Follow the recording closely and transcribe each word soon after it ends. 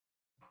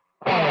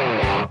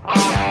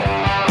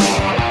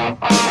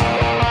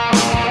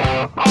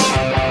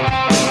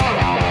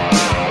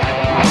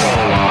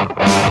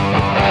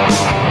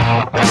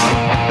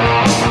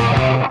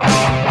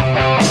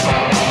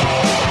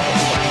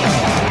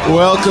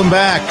Welcome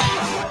back,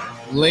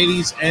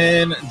 ladies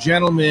and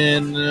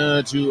gentlemen,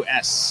 to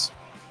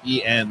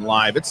SEN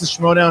Live. It's the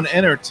Schmodown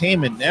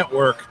Entertainment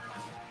Network.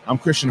 I'm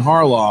Christian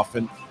Harloff,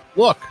 and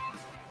look,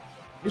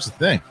 here's the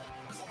thing.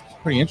 It's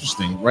pretty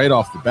interesting right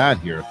off the bat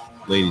here,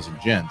 ladies and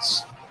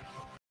gents.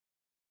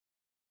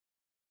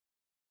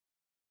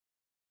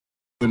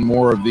 Doing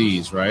more of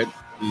these, right?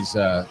 These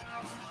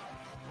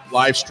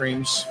live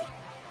streams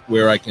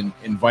where I can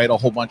invite a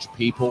whole bunch of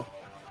people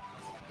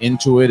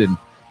into it and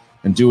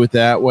do it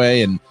that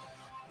way. And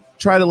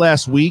tried it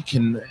last week,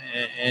 and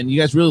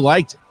you guys really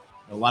liked it.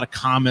 A lot of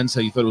comments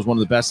how you thought it was one of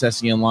the best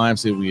SEN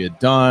lives that we had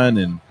done,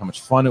 and how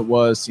much fun it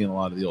was seeing a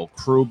lot of the old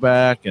crew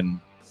back.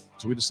 And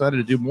so we decided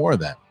to do more of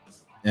that.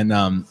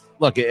 And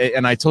look,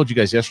 and I told you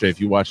guys yesterday,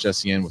 if you watched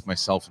SEN with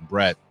myself and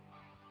Brett,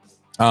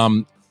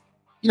 you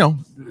know,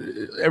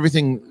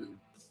 everything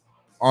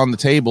on the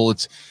table,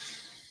 it's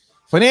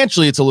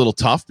financially, it's a little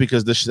tough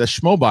because the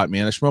Schmobot,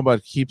 man, the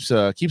Schmobot keeps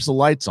the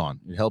lights on.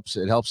 It helps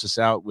us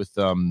out with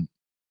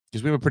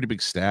because we have a pretty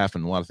big staff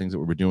and a lot of things that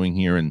we're doing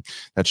here, and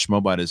that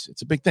Schmobot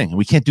it's a big thing. And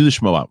we can't do the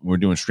Schmobot when we're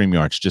doing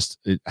StreamYards. Just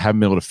haven't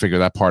been able to figure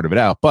that part of it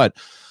out. But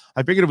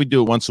I figured if we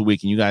do it once a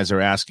week, and you guys are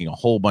asking a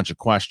whole bunch of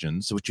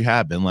questions, which you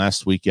have been.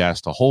 Last week, you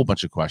asked a whole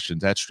bunch of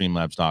questions at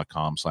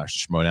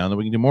streamlabs.com/Schmodown, that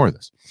we can do more of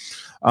this.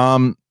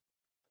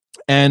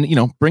 And you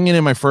know, bringing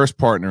in my first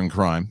partner in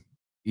crime,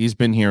 he's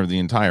been here the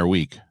entire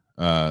week.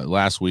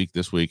 Last week,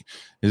 this week,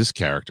 is this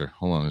character.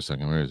 Hold on a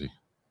second. Where is he?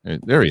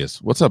 There he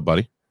is. What's up,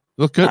 buddy?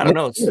 Look good. I don't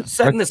know.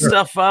 Setting this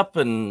stuff up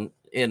in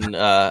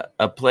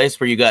a place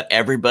where you got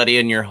everybody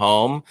in your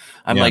home.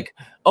 I'm like,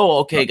 oh,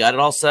 okay, got it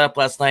all set up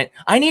last night.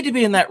 I need to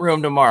be in that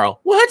room tomorrow.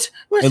 What?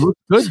 It looks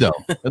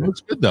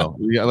good though.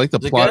 I like the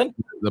plot,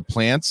 the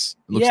plants.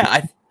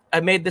 I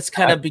made this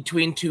kind of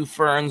between two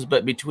ferns,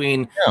 but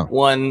between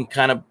one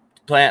kind of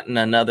plant and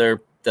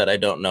another that I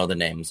don't know the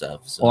names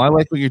of. So. Well, I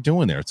like what you're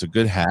doing there. It's a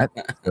good hat.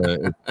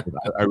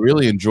 I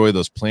really enjoy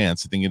those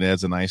plants. I think it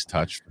adds a nice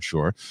touch for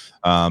sure.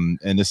 And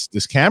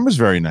this camera's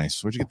very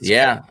nice. Where'd you get this?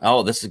 Yeah.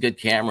 Oh, this is a good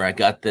camera. I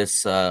got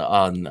this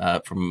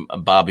from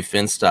Bobby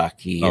Finstock.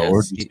 He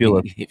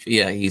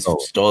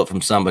stole it from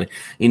somebody.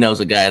 He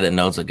knows a guy that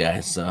knows a guy.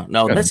 So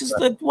no, this is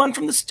the one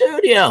from the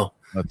studio.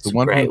 That's the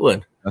one. Great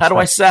one. How do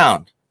I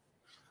sound?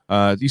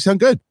 You sound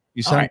good.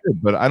 You sound good,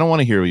 but I don't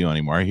want to hear you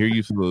anymore. I hear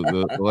you for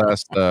the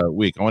last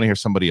week. I want to hear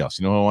somebody else.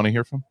 You know who I want to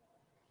hear from?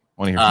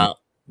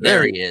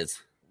 There he is.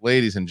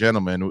 Ladies and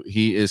gentlemen,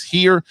 he is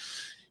here.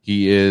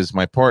 He is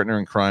my partner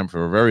in crime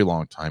for a very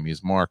long time. He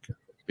is Mark,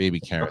 Baby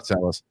Carrot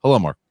Salas. Hello,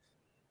 Mark.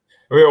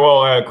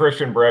 Well,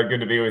 Christian, Brad, good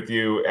to be with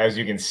you. As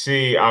you can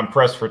see, I'm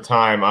pressed for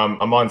time.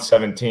 I'm on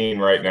 17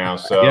 right now.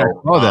 So yeah, I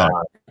know that.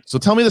 So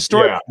tell me the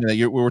story.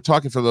 Yeah. We were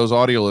talking for those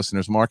audio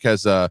listeners. Mark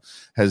has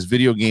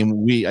video game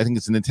Wii. I think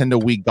it's a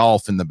Nintendo Wii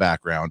Golf in the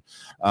background.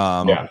 So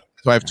I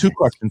have two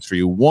questions for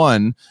you.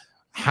 One,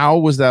 how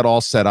was that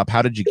all set up?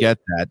 How did you get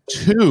that?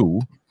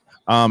 Two,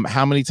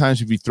 how many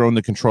times have you thrown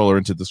the controller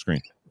into the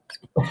screen?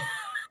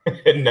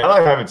 Now that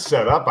I have it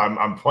set up,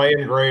 I'm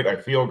playing great. I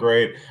feel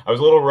great. I was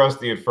a little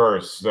rusty at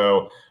first,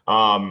 so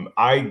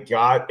I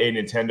got a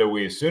Nintendo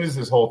Wii. As soon as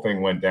this whole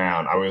thing went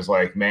down, I was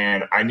like,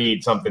 man, I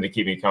need something to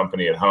keep me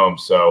company at home.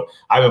 So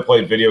I haven't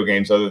played video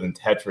games other than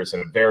Tetris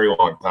in a very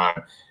long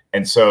time.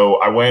 And so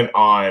I went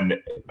on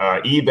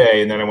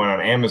eBay, and then I went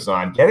on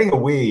Amazon. Getting a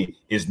Wii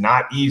is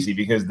not easy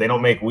because they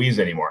don't make Wiis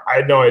anymore. I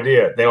had no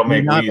idea they don't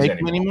make Wiis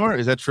anymore.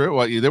 Is that true?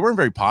 Well, they weren't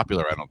very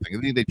popular, I don't think.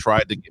 I think they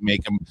tried to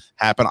make them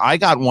happen. I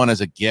got one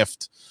as a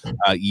gift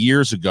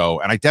years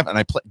ago, and I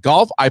played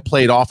golf. I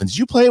played often. Did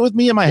you play it with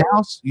me in my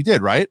house? You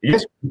did, right?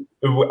 Yes,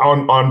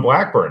 on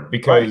Blackburn,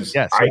 because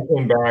I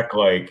came back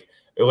like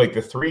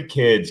the three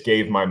kids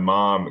gave my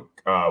mom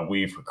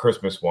Wii for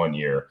Christmas one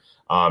year.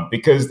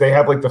 Because they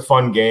have like the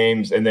fun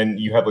games, and then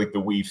you have like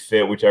the Wii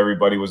Fit, which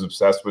everybody was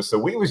obsessed with. So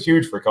Wii was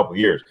huge for a couple of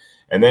years.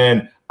 And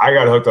then I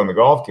got hooked on the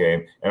golf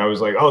game, and I was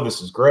like, oh,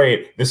 this is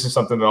great. This is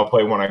something that I'll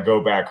play when I go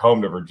back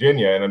home to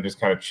Virginia, and I'm just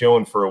kind of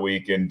chilling for a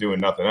week and doing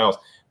nothing else.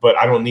 But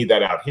I don't need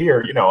that out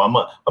here. You know, I'm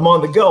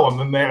on the go. I'm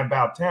a man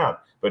about town.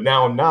 But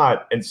now I'm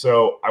not. And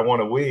so I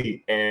want a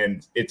Wii,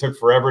 and it took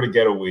forever to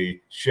get a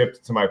Wii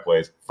shipped to my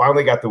place.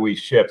 Finally got the Wii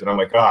shipped, and I'm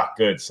like,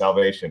 good,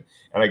 salvation.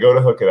 And I go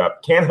to hook it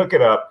up. Can't hook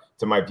it up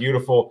to my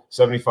beautiful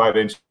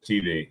 75-inch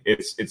TV.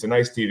 It's a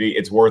nice TV.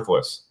 It's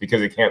worthless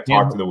because it can't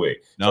talk to the Wii.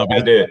 No, so I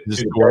had to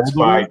Best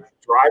Buy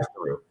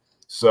drive-through.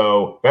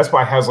 So Best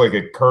Buy has like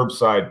a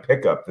curbside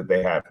pickup that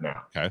they have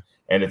now. Okay.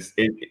 And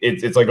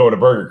it's like going to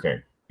Burger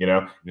King, you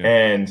know? Yeah.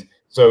 And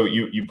so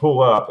you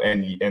pull up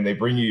and they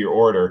bring you your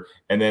order,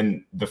 and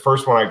then the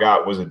first one I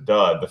got was a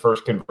dud. The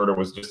first converter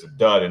was just a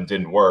dud and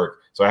didn't work.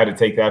 So I had to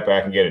take that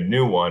back and get a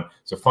new one.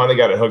 So finally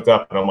got it hooked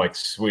up, and I'm like,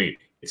 sweet,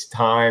 it's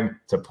time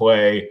to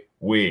play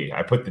Wii.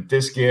 I put the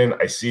disc in,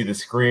 I see the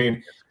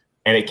screen,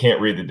 and it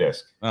can't read the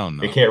disc. Oh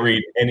no. It can't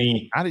read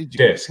any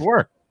disc.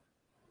 Work?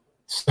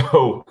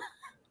 So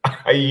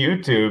I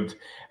YouTubed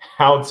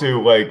how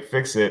to like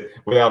fix it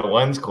without a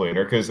lens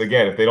cleaner. Because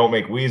again, if they don't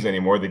make Wiis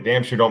anymore, they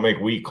damn sure don't make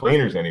Wii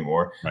cleaners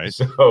anymore. Right.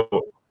 So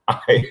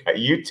I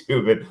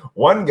YouTube it.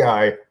 One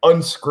guy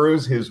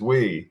unscrews his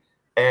Wii.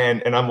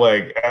 And I'm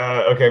like,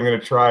 okay, I'm going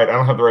to try it. I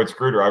don't have the right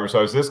screwdriver. So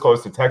I was this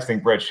close to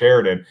texting Brett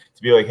Sheridan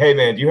to be like, hey,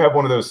 man, do you have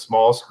one of those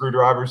small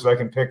screwdrivers that I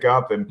can pick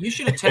up? And you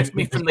should have texted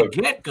me from the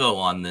get-go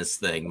on this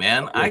thing,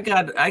 man. I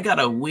got a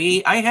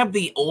Wii. I have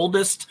the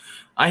oldest.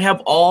 I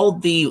have all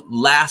the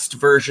last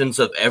versions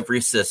of every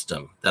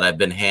system that have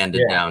been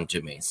handed down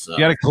to me. So you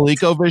got a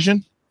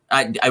ColecoVision?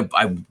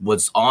 I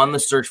was on the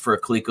search for a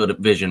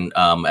ColecoVision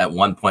at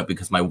one point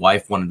because my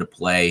wife wanted to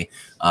play.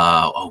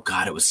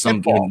 It was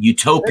some game,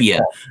 Utopia,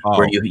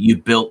 where you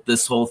built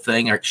this whole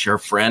thing. Our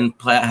friend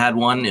had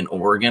one in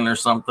Oregon or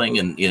something,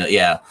 and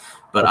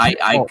But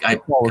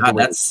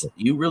that's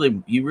you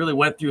really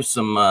went through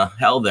some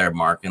hell there,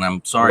 Mark, and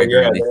I'm sorry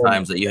during these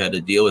times that you had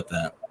to deal with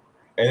that.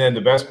 And then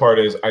the best part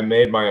is I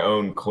made my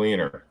own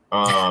cleaner. We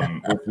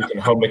can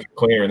home make a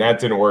cleaner, and that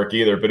didn't work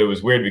either. But it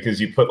was weird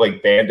because you put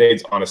like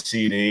Band-Aids on a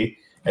CD,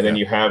 and then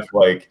you have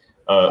you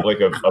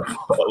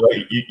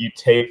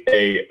tape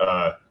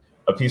a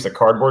piece of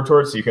cardboard to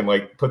it, so you can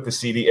like put the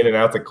CD in and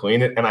out to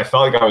clean it. And I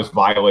felt like I was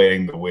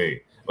violating the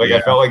Wii.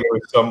 I felt like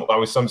I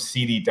was some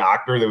CD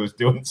doctor that was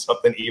doing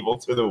something evil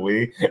to the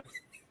Wii.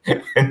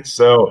 And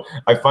so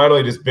I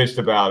finally just bitched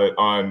about it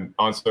on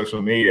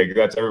social media because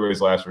that's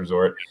everybody's last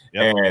resort.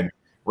 Yep. And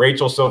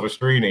Rachel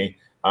Silvestrini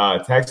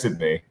texted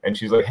me, and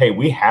she's like, hey,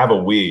 we have a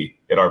Wii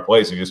at our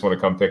place. If you just want to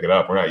come pick it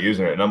up, we're not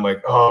using it. And I'm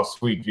like, oh,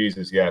 sweet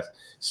Jesus, yes.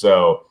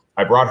 So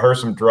I brought her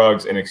some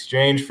drugs in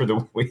exchange for the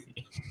Wii.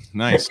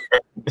 Nice.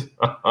 This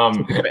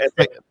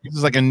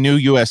is like a new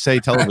USA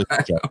television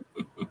show.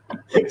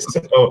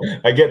 So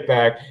I get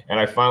back and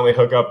I finally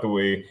hook up the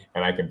Wii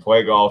and I can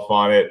play golf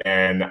on it.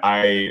 And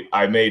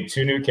I made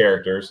 2 new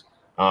characters.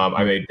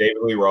 I made David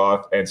Lee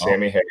Roth and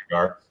Sammy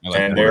Hagar,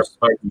 and they're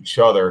fighting each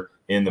other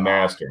in the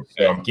Masters.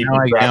 So I'm keeping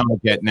track.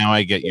 Now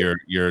I get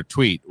your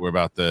tweet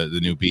about the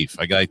new beef.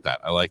 I like that.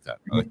 I like that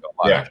a lot.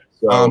 Yeah.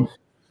 So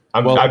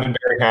I've been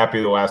very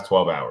happy the last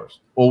 12 hours.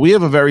 Well, we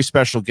have a very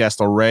special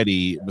guest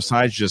already.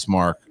 Besides just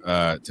Mark,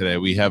 today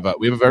we have a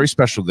very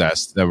special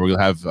guest that we're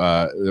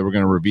going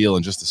to reveal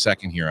in just a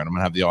second here, and I'm going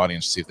to have the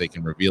audience see if they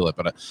can reveal it.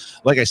 But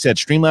like I said,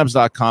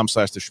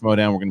 streamlabs.com/the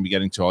Schmodown. We're going to be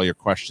getting to all your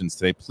questions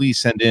today. Please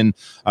send in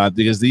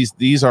because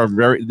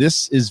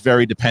this is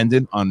very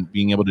dependent on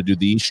being able to do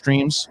these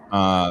streams.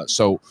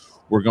 So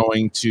we're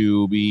going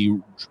to be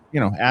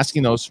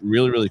asking those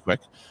really, really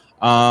quick.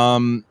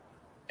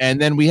 And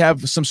then we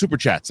have some super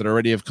chats that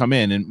already have come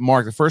in. And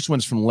Mark, the first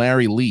one's from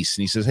Larry Lease,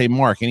 and he says, "Hey,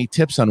 Mark, any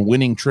tips on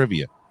winning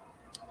trivia?"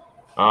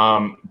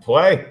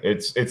 Play.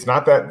 It's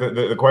not that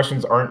the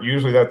questions aren't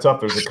usually that tough.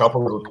 There's a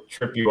couple that will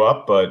trip you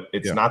up, but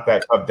it's not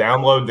that tough.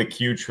 Download the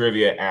Q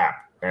Trivia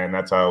app, and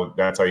that's how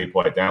you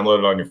play. Download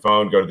it on your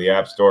phone. Go to the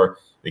App Store,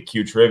 the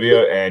Q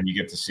Trivia, and you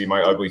get to see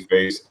my ugly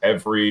face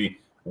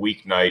every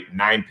weeknight,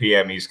 9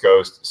 p.m. East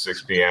Coast,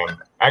 6 p.m.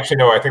 Actually,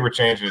 no, I think we're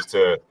changing it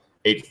to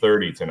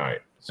 8:30 tonight.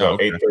 So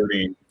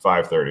 8:30,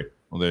 5:30.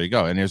 Well, there you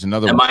go. And here's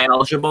another one. Am I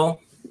eligible?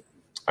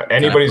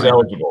 Anybody's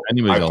eligible.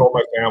 I told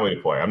my family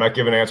to play. I'm not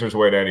giving answers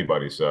away to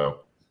anybody. So,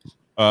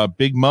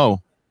 Big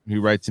Mo,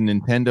 who writes,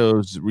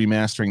 Nintendo's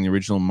remastering the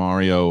original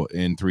Mario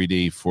in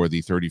 3D for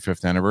the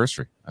 35th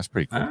anniversary. That's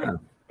pretty cool.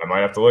 I might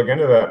have to look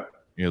into that.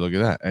 Yeah, look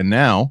at that. And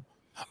now,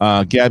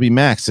 Gabby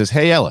Max says,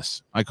 "Hey,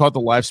 Ellis, I caught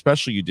the live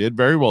special you did.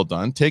 Very well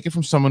done. Take it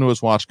from someone who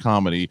has watched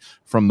comedy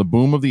from the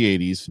boom of the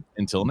 80s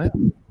until now."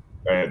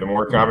 The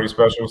more comedy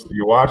specials that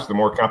you watch, the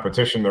more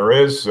competition there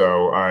is.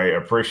 So I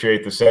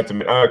appreciate the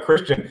sentiment.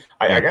 Christian,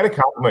 I got to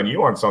compliment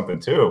you on something,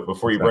 too,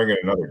 before you bring in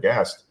another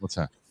guest. What's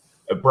that?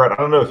 Brett, I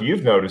don't know if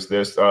you've noticed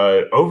this.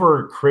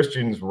 Over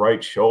Christian's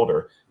right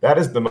shoulder, that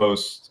is the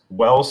most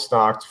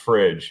well-stocked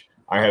fridge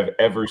I have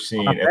ever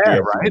seen.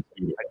 Right?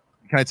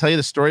 Can I tell you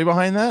the story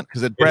behind that?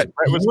 Because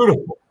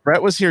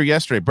Brett was here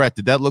yesterday. Brett,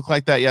 did that look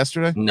like that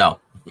yesterday? No,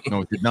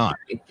 it did not.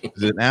 It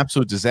was an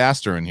absolute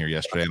disaster in here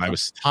yesterday, and I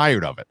was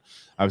tired of it.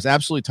 I was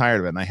absolutely tired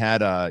of it, and I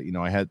had,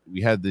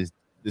 we had this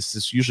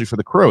is usually for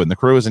the crew, and the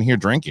crew isn't here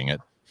drinking it.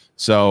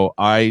 So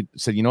I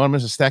said, I'm going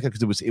to stack it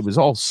because it was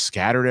all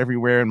scattered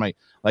everywhere, and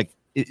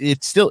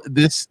it's still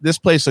this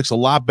place looks a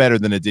lot better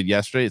than it did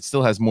yesterday. It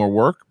still has more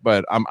work,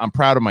 but I'm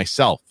proud of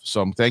myself.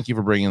 So thank you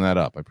for bringing that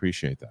up. I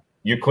appreciate that.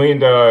 You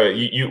cleaned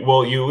you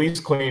at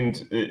least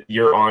cleaned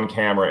your on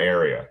camera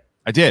area.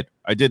 I did.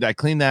 I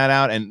cleaned that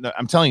out, and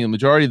I'm telling you, the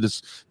majority of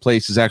this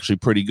place is actually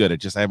pretty good. I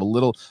just have a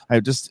little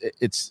have to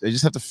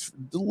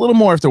a little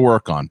more to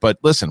work on. But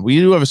listen, we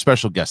do have a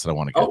special guest that I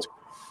want to get to.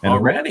 And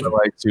already, I'd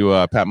like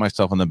to pat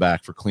myself on the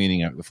back for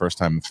cleaning out the first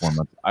time in 4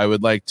 months. I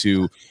would like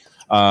to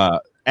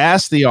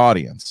ask the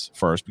audience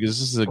first, because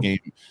this is a game.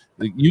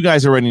 You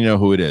guys already know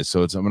who it is,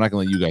 so I'm not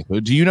going to let you guys know.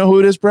 Do you know who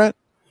it is, Brett?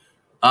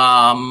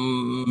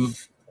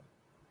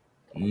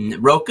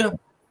 Roka.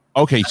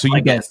 Okay, so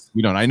you guess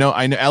we don't. I know.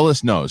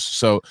 Ellis knows,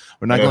 so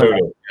we're not going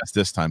to guess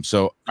this time.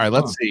 So, all right,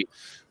 let's see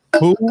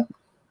who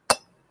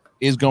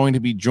is going to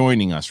be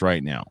joining us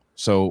right now.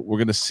 So we're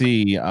going to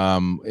see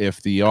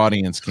if the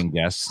audience can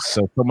guess.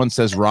 So someone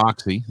says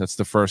Roxy. That's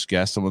the first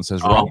guess. Someone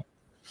says Roka.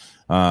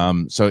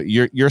 So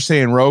you're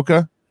saying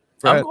Roka?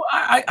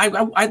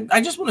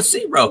 I just want to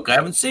see Roke. I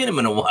haven't seen him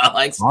in a while.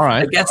 All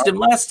right. I guessed him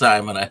last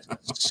time.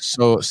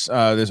 So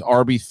there's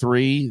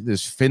RB3,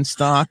 there's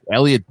Finstock,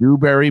 Elliot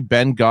Dewberry,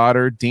 Ben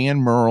Goddard, Dan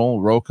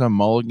Murrell, Roca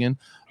Mulligan.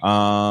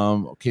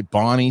 Okay,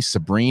 Bonnie,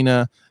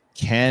 Sabrina,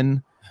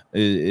 Ken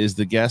is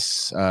the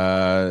guess.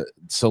 So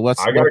I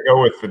gotta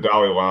go with the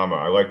Dalai Lama.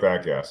 I like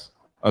that guess.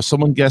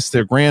 Someone guessed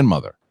their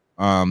grandmother.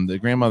 The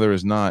grandmother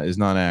is not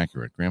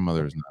accurate.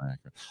 Grandmother is not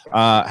accurate.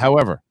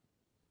 However,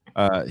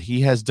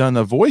 he has done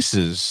the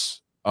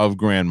voices of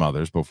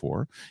grandmothers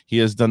before. He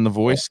has done the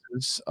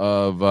voices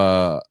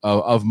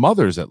of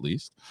mothers, at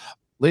least.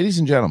 Ladies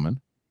and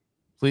gentlemen,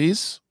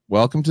 please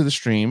welcome to the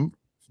stream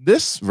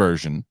this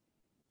version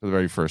for the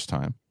very first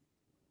time,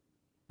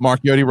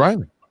 Mark Yodi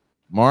Riley.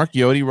 Mark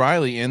Yodi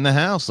Riley in the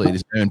house,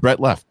 ladies and Brett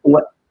left.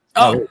 What?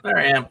 Oh, there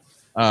I am.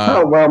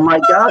 Well, my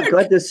God,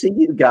 good to see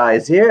you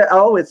guys here.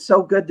 Oh, it's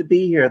so good to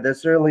be here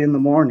this early in the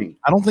morning.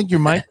 I don't think your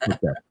mic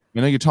hooked up. I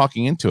know you're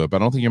talking into it, but I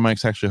don't think your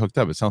mic's actually hooked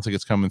up. It sounds like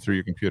it's coming through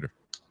your computer.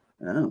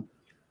 Oh,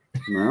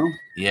 well.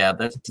 Yeah,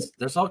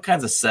 there's all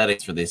kinds of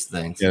settings for these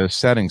things. Yeah, there's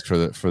settings for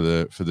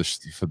the.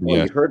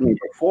 Well, you heard me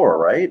before,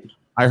 right?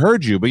 I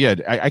heard you, but yeah,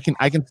 I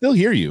can still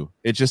hear you.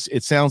 It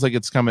sounds like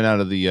it's coming out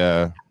of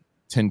the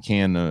tin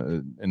can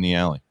in the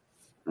alley.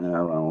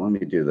 Well, let me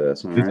do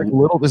this.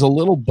 There's a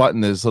little button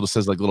that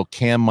says like little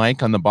cam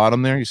mic on the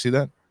bottom there. You see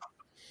that?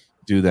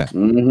 Do that.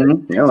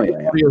 Mm-hmm. Oh,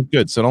 yeah.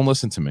 Good. So don't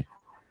listen to me.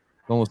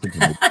 Don't listen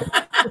to me.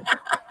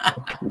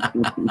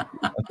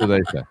 That's what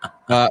they say.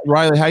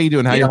 Riley, how you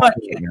doing? How you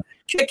doing?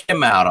 Kick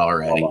him out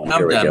already.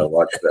 Here we go.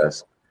 Watch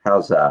this.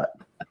 How's that?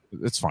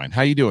 It's fine.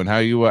 How you doing?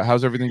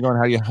 How's everything going?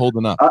 How you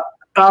holding up?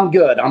 I'm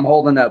good. I'm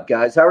holding up,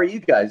 guys. How are you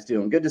guys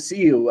doing? Good to see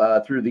you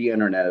through the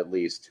internet, at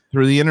least.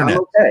 Through the internet.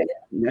 I'm okay.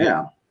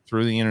 Yeah.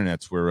 Through the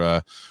internet,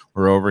 we're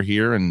over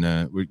here, and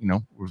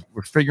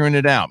we're figuring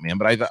it out, man.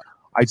 But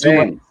I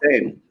do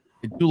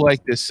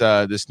like this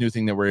new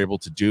thing that we're able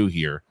to do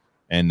here,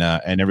 and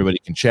everybody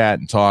can chat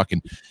and talk,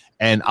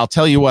 and I'll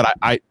tell you what,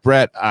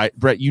 Brett,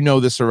 you know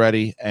this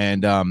already,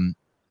 and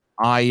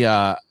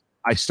I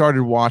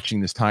started watching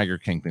this Tiger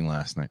King thing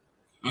last night.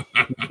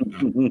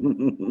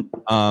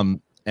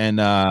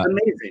 And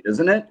amazing,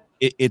 isn't it?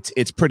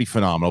 It's pretty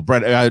phenomenal.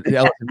 Brett, Ellis,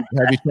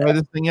 have you tried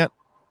this thing yet?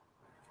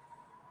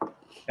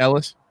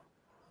 Ellis?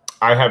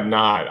 I have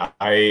not.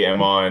 I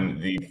am on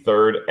the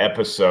 3rd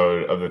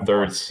episode of the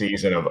 3rd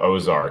season of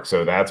Ozark.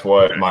 So that's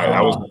what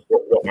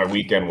my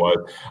weekend was.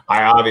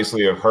 I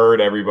obviously have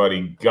heard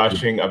everybody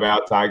gushing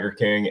about Tiger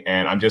King,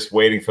 and I'm just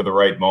waiting for the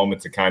right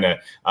moment to kind of,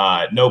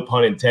 no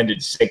pun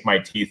intended, sink my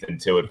teeth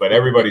into it. But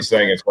everybody's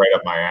saying it's right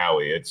up my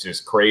alley. It's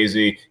just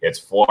crazy. It's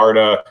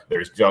Florida.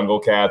 There's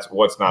jungle cats.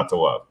 What's not to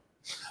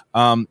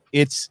love?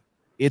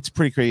 It's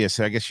pretty crazy.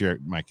 So I guess your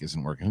mic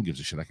isn't working. Who gives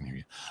a shit? I can hear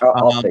you.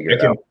 I'll figure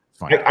it out.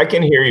 I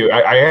can hear you.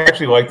 I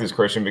actually like this,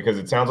 Christian, because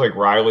it sounds like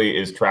Riley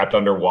is trapped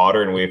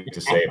underwater and we have to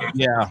save him.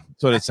 Yeah,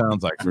 that's what it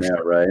sounds like. For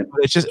sure. Right.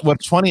 But it's just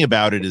what's funny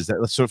about it is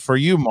that so for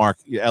you, Mark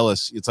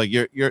Ellis, it's like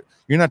you're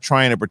not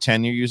trying to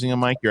pretend you're using a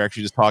mic. You're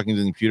actually just talking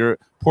to the computer.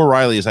 Poor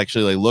Riley is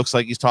actually looks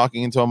like he's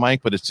talking into a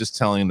mic, but it's just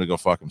telling him to go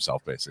fuck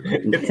himself,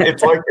 basically.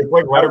 it's like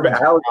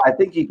Letterman. I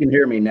think you can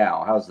hear me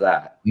now. How's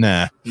that?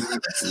 Nah.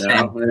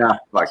 No,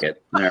 fuck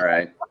it. All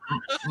right.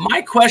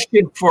 My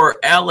question for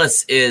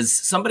Ellis is: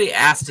 somebody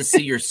asked to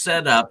see your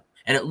setup,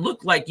 and it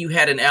looked like you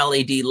had an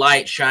LED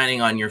light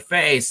shining on your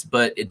face,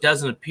 but it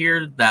doesn't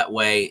appear that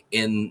way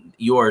in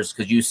yours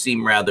because you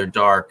seem rather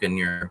dark and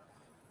you're.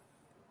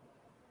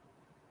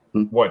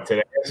 What,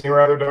 today I seem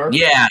rather dark?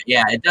 Yeah.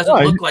 It doesn't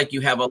look like you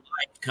have a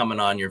light coming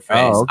on your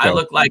face. Oh, okay. I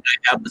look like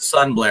I have the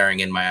sun blaring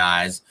in my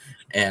eyes.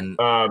 And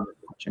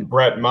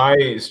Brett,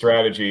 my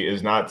strategy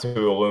is not to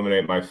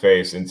illuminate my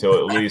face until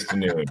at least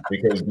noon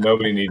because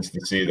nobody needs to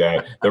see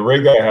that. The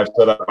rig that I have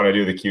set up when I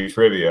do the Q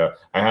trivia,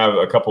 I have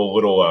a couple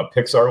little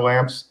Pixar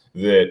lamps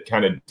that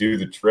kind of do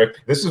the trick.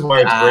 This is why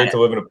it's great to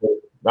live in a place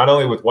not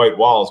only with white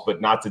walls, but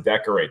not to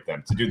decorate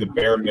them, to do the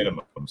bare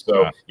minimum.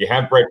 So you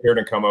have Brett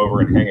Bearden come over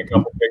and hang a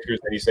couple pictures,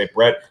 and you say,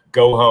 Brett,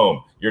 go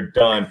home. You're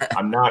done.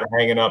 I'm not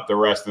hanging up the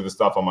rest of the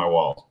stuff on my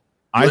walls.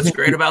 What's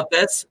great about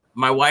this?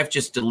 My wife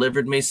just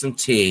delivered me some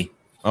tea.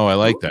 Oh, I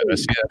like that. I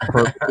see that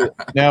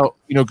perfect. Now,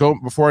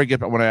 before I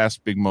want to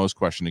ask Big Mo's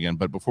question again,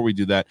 but before we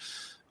do that,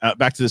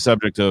 back to the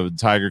subject of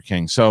Tiger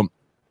King. So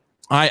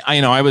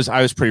I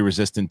was pretty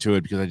resistant to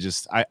it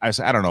because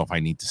I don't know if I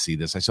need to see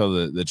this. I saw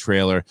the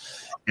trailer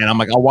and I'm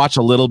like, I'll watch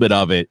a little bit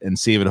of it and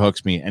see if it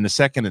hooks me. And the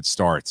second it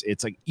starts,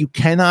 it's like, you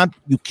can't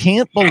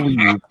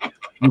believe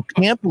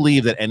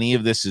that any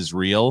of this is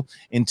real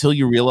until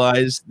you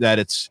realize that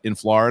it's in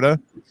Florida.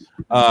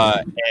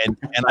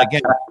 And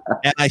again,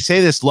 and I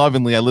say this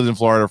lovingly, I lived in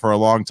Florida for a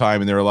long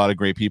time and there are a lot of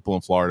great people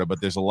in Florida, but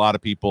there's a lot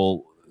of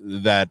people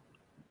that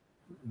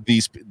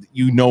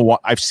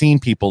I've seen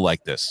people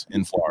like this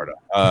in Florida,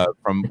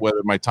 from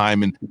whether my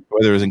time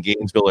whether it was in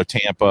Gainesville or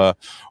Tampa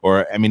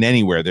or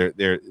anywhere.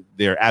 They're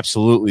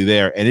absolutely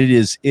there, and it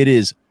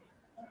is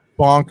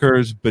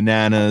bonkers,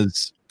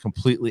 bananas,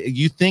 completely.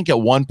 You think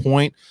at one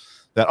point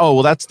that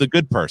that's the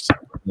good person.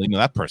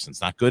 That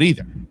person's not good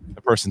either.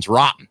 The person's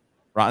rotten.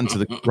 rotten to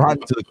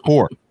the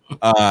core.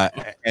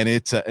 And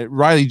it's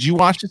Riley. Did you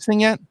watch this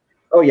thing yet?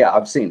 Oh yeah,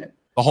 I've seen it.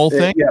 The whole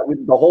thing? Yeah,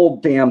 the whole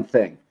damn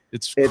thing.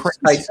 It's crazy.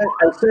 I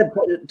said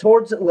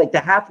towards like the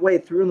halfway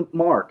through the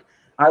mark,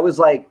 I was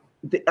like,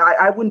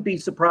 I wouldn't be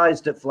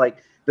surprised if like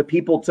the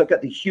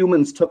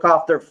humans took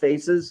off their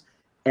faces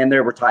and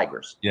there were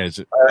tigers. Yeah,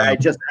 I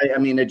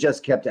mean, it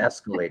just kept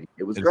escalating.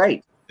 It was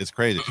great. It's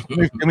crazy.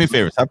 Do me a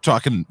favor. Stop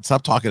talking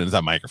into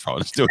that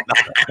microphone. It's doing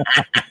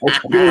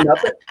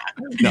nothing.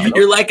 No.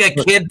 You're like a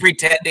kid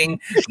pretending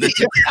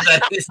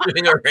that he's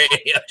doing a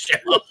radio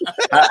show.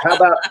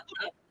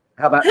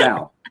 How about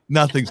now?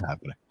 Nothing's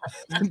happening.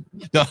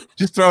 No,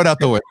 just throw it out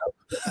the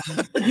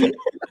window.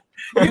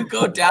 You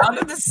go down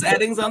to the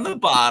settings on the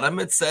bottom.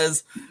 It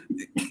says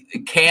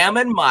Cam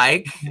and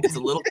Mike. It's a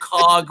little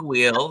cog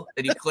wheel,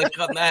 and you click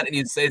on that, and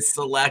you say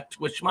select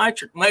which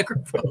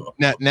microphone.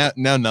 Now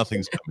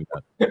nothing's coming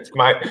up.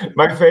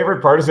 My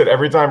favorite part is that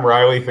every time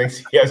Riley thinks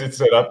he has it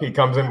set up, he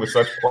comes in with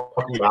such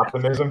fucking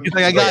optimism. He's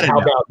like, I got it. How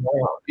about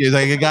now? He's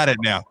like, I got it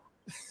now.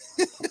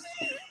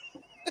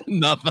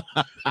 Nothing.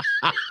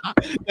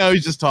 Now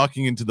he's just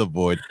talking into the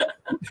void.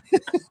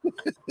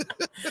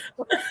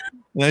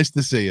 Nice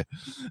to see you.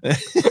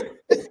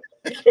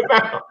 Kick him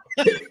out.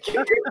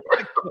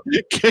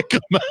 Kick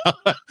him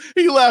out.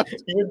 He left.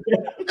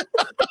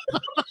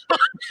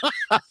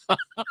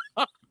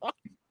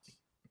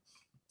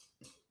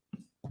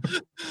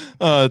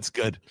 Oh, it's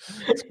good.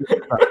 It's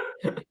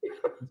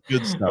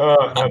good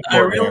stuff. I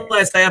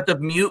realized I have to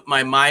mute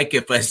my mic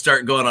if I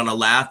start going on a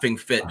laughing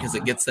fit because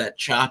it gets that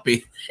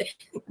choppy.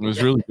 It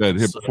was really good.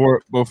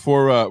 Before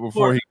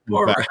he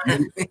comes back.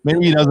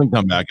 Maybe he doesn't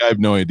come back. I have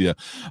no idea.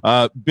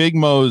 Big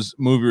Mo's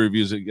movie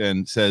reviews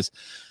again says,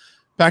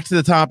 back to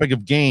the topic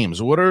of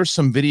games. What are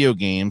some video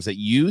games that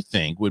you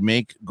think would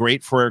make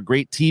great for a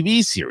great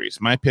TV series?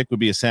 My pick would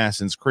be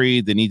Assassin's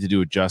Creed. They need to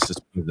do it justice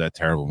because of that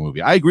terrible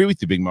movie. I agree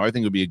with you, Big Mo. I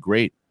think it would be a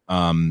great.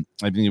 I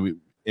think it would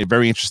be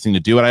very interesting to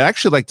do it. I'd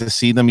actually like to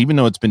see them, even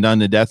though it's been done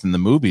to death in the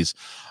movies.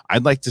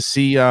 I'd like to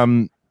see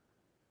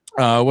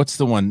what's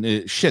the one?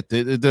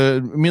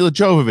 The Mila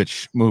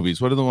Jovovich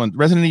movies. What are the ones?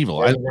 Resident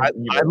Evil. I'd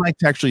like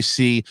to actually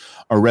see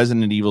a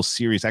Resident Evil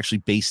series actually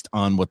based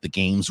on what the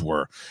games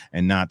were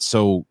and not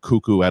so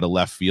cuckoo out of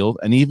left field.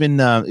 And even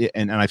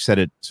and I've said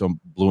it so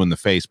blue in the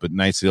face, but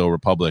Knights of the Old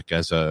Republic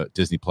as a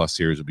Disney Plus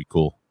series would be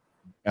cool.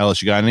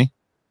 Ellis, you got any?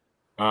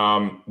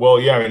 Well,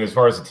 yeah, I mean, as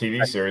far as the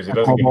TV series, it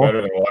doesn't get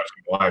better than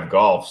watching live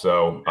golf.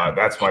 So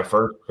that's my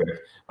first pick.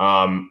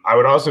 I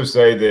would also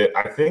say that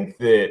I think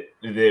that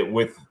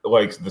with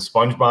like the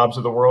SpongeBobs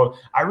of the world,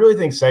 I really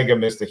think Sega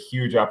missed a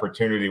huge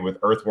opportunity with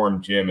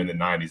Earthworm Jim in the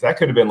 90s. That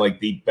could have been like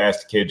the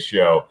best kids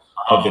show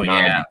of the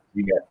 90s.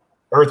 You got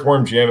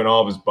Earthworm Jim and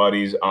all of his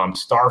buddies.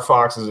 Star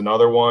Fox is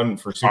another one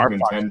for Super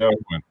Nintendo.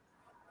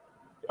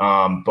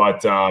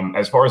 But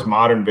as far as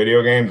modern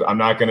video games, I'm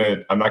not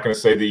gonna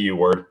say the U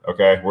word.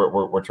 Okay,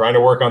 we're trying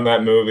to work on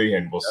that movie,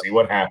 and we'll see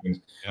what happens.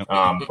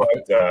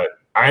 But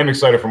I am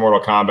excited for Mortal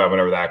Kombat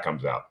whenever that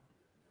comes out.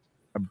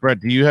 Brett,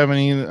 do you have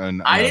any?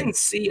 I didn't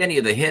see any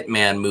of the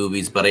Hitman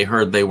movies, but I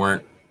heard they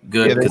weren't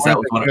good because that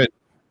was one. They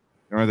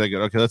weren't that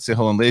good. Okay, let's see.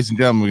 Hold on, ladies and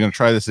gentlemen, we're gonna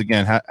try this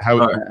again.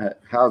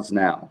 How's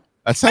now?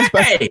 That sounds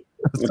better.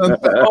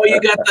 Oh, you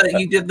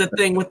did the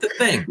thing with the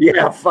thing.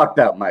 Yeah, fuck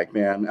that mic,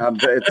 man.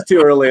 It's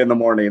too early in the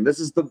morning. This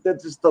is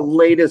the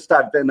latest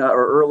I've been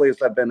or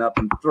earliest I've been up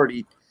in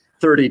 30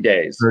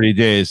 days. 30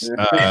 days.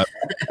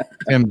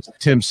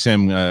 Tim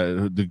Sim,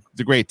 the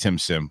great Tim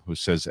Sim, who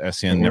says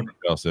SEN never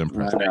fails to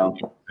impress.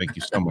 Thank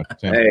you so much,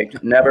 Tim. Hey,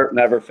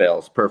 never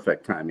fails.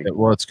 Perfect timing.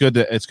 Well, it's good.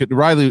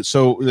 Riley,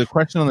 so the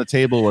question on the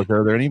table was,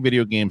 are there any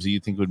video games that you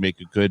think would make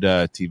a good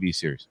TV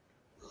series?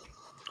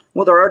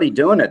 Well, they're already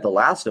doing it. The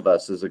Last of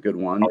Us is a good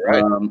one.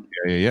 Right.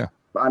 Yeah.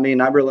 I mean,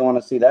 I really want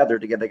to see that.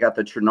 They got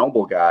the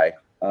Chernobyl guy.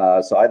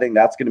 So I think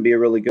that's going to be a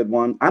really good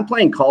one. I'm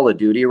playing Call of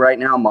Duty right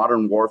now,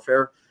 Modern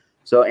Warfare.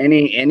 So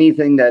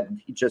anything that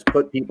just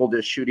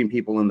shooting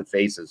people in the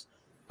faces,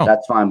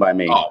 that's fine by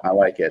me. I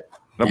like it.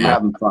 I'm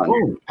having fun.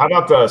 Ooh, how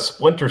about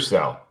Splinter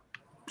Cell?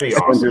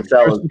 Splinter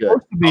Cell is good.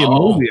 Supposed to be a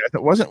movie.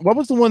 What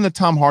was the one that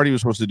Tom Hardy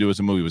was supposed to do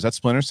as a movie? Was that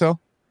Splinter Cell?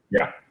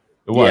 Yeah.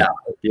 It was.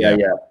 Yeah.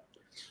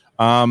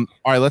 All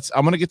right,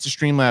 I'm going to get to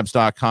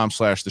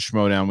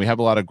streamlabs.com/theschmodown. We have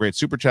a lot of great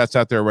super chats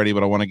out there already,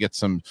 but I want to get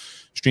some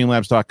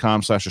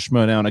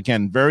streamlabs.com/theschmodown.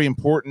 Again, very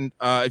important.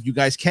 If you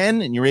guys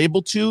can and you're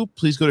able to,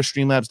 please go to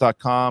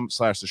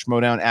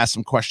streamlabs.com/theschmodown. Ask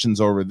some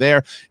questions over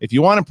there. If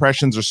you want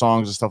impressions or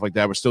songs and stuff like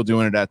that, we're still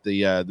doing it at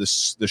the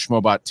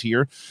Schmobot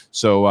tier.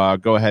 So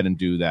go ahead and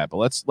do that. But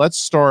let's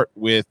start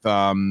with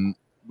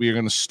we're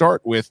going to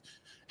start with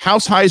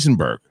House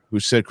Heisenberg, who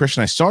said,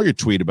 Christian, I saw your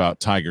tweet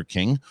about Tiger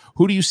King.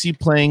 Who do you see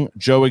playing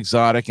Joe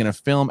Exotic in a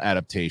film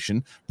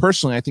adaptation?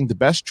 Personally, I think the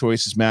best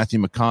choice is Matthew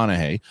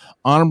McConaughey.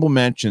 Honorable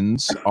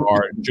mentions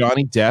are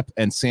Johnny Depp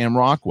and Sam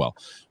Rockwell.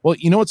 Well,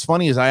 you know what's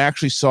funny is I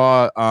actually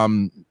saw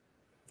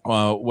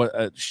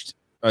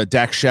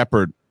Dak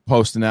Shepard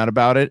posting out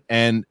about it.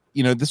 And,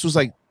 you know, this was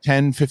like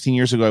 10, 15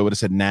 years ago, I would have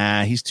said,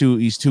 nah, he's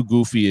too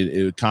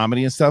goofy at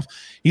comedy and stuff.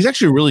 He's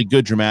actually a really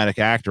good dramatic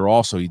actor.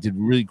 Also, he did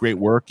really great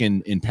work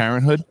in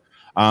Parenthood.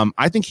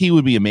 I think he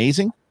would be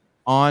amazing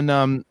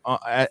on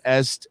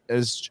as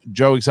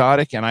Joe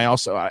Exotic. And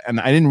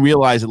I didn't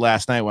realize it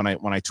last night when I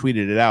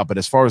tweeted it out. But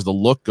as far as the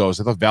look goes,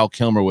 I thought Val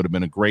Kilmer would have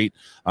been a great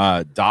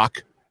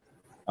Doc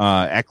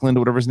Eklund,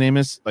 whatever his name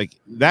is. Like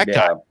that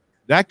guy.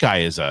 That guy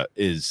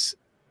is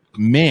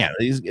man.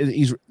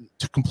 He's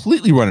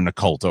completely running a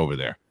cult over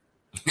there.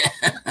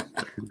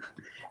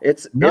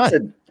 It's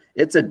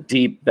a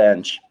deep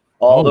bench.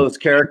 All those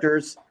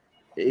characters.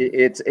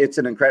 It's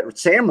an incredible.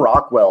 Sam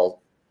Rockwell.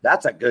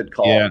 That's a good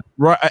call. Yeah,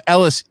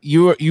 Ellis,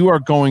 you are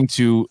going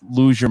to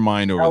lose your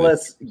mind over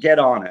Ellis, this. Get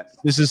on it.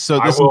 This is so.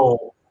 This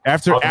I'll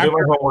after do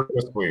my homework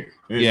this week.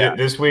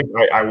 This week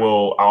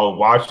I'll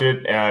watch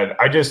it, and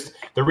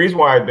the reason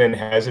why I've been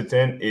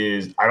hesitant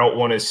is I don't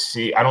want to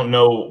see. I don't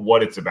know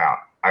what it's about.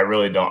 I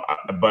really don't.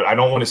 But I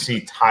don't want to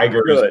see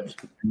tigers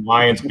and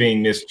lions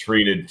being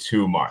mistreated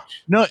too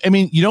much. No, I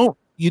mean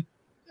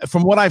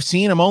from what I've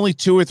seen, I'm only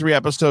 2 or 3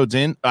 episodes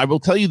in. I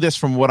will tell you this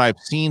from what I've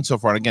seen so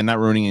far. And again, not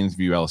ruining anything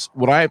for you, Ellis.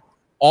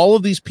 All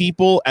of these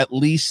people, at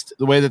least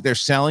the way that they're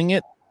selling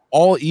it.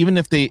 Even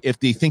if they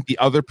think the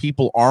other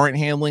people aren't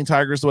handling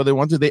tigers the way they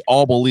want to, they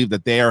all believe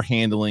that they are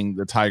handling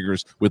the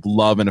tigers with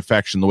love and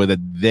affection the way that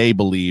they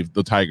believe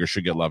the tigers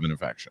should get love and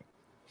affection.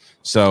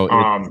 So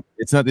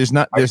it's not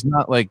there's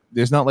not like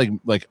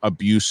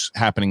abuse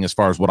happening as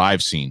far as what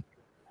I've seen.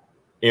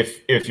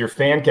 If you're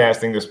fan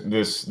casting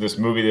this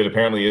movie that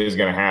apparently is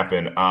going to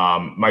happen,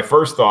 my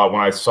first thought when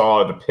I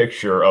saw the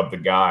picture of the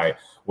guy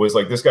was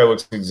like, this guy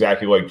looks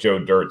exactly like Joe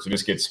Dirt, so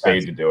just get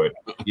Spade to do it.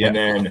 Yeah. And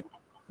then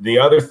the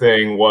other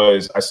thing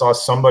was I saw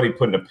somebody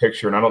putting a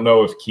picture, and I don't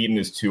know if Keaton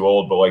is too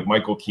old, but like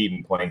Michael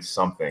Keaton playing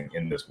something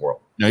in this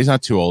world. No, he's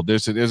not too old.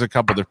 There's a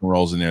couple different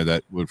roles in there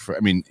that would.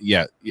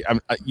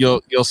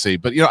 You'll see.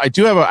 But I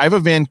have a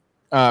Van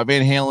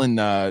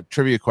Halen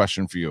trivia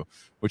question for you,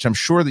 which I'm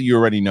sure that you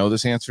already know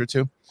this answer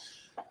to.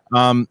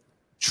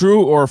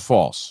 True or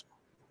false?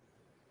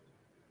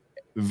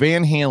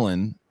 Van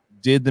Halen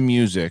did the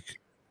music.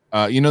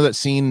 That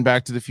scene in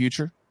Back to the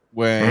Future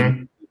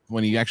when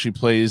he actually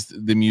plays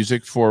the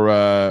music for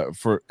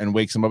and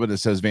wakes him up and it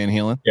says Van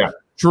Halen. Yeah.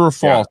 True or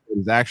false? Yeah. It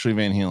was actually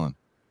Van Halen.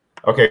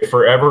 Okay.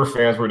 Forever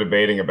fans were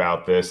debating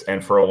about this,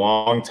 and for a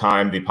long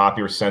time, the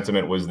popular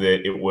sentiment was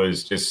that it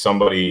was just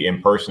somebody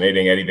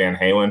impersonating Eddie Van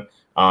Halen.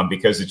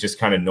 Because it's just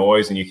kind of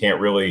noise, and you can't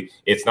really.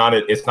 It's not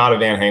a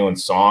Van Halen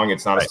song.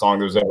 It's not a song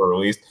that was ever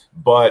released.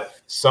 But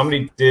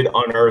somebody did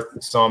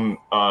unearth some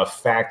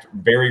fact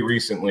very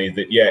recently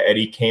that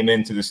Eddie came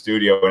into the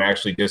studio and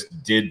actually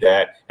just did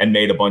that and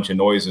made a bunch of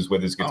noises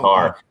with his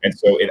guitar, and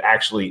so it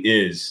actually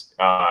is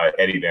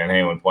Eddie Van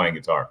Halen playing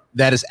guitar.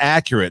 That is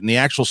accurate, and the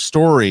actual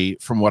story,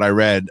 from what I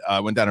read,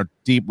 went down a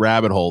deep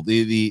rabbit hole.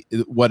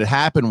 What had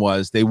happened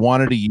was they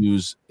wanted to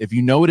use. If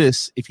you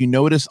notice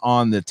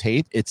on the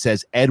tape, it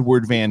says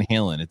Edward Van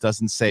Halen. It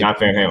doesn't say not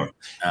Van Halen.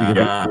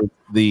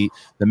 The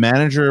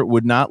manager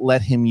would not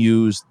let him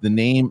use the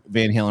name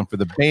Van Halen for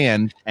the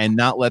band and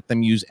not let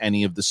them use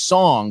any of the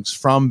songs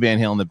from Van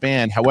Halen the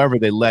band. However,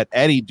 they let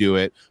Eddie do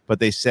it, but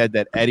they said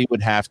that Eddie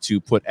would have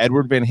to put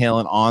Edward Van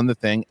Halen on the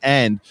thing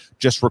and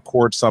just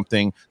record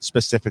something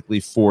specifically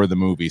for the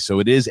movie. So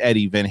it is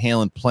Eddie Van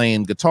Halen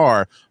playing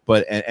guitar,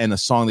 but and a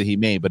song that he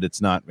made, but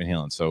it's not Van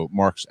Halen. So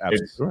Mark's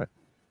absolutely right.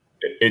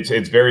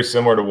 It's very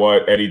similar to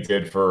what Eddie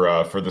did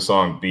for the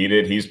song "Beat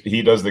It."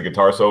 He does the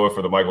guitar solo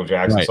for the Michael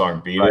Jackson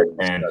song "Beat It,"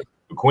 and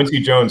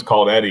Quincy Jones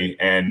called Eddie,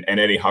 and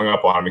Eddie hung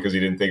up on him because he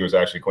didn't think it was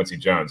actually Quincy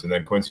Jones. And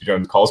then Quincy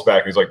Jones calls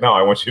back and he's like, "No,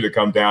 I want you to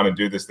come down and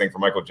do this thing for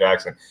Michael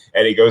Jackson."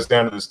 Eddie goes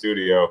down to the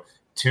studio,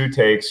 2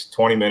 takes,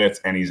 20 minutes,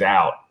 and he's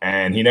out.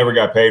 And he never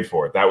got paid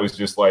for it. That was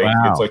just like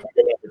it's like a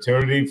good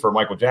opportunity for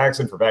Michael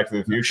Jackson for Back to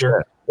the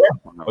Future. Wow,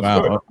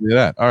 I'll do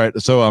that. All right.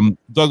 So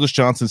Douglas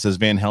Johnson says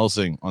Van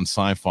Helsing on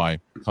Sci-Fi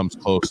comes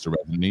close to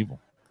Resident Evil.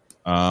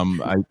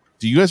 Have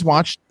you guys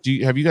watched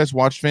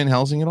Van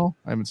Helsing at all?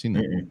 I haven't seen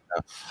that.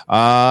 Mm-hmm.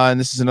 And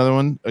this is another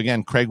one.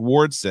 Again, Craig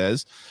Ward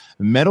says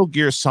Metal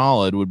Gear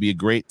Solid would be a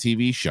great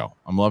TV show.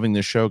 I'm loving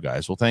this show,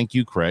 guys. Well, thank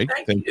you, Craig.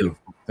 Thank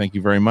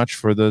you very much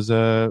for those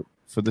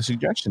for the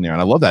suggestion there. And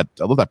I love that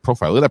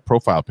profile. Look at that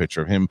profile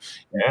picture of him.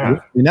 Yeah.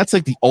 I mean, that's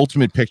like the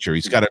ultimate picture.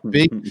 He's got a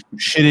big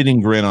shit-eating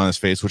grin on his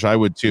face, which I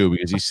would too,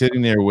 because he's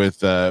sitting there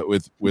with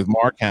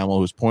Mark Hamill,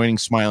 who's pointing,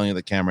 smiling at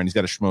the camera, and he's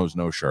got a Schmoes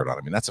No shirt on.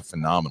 I mean, that's a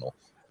phenomenal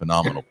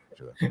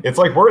picture. It's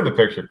like we're in the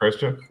picture,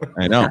 Christian.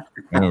 I know,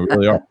 we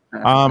really are.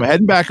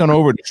 Heading back on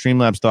over to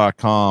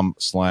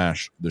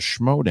streamlabs.com/the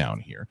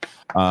Schmodown here.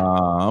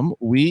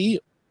 We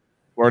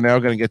are now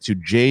going to get to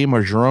Jay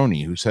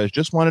Margeroni, who says,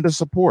 just wanted to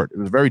support. It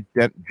was a very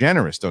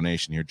generous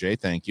donation here, Jay.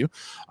 Thank you.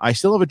 I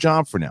still have a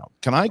job for now.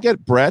 Can I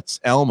get Brett's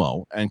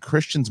Elmo and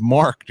Christian's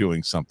Mark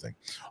doing something?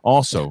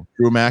 Also,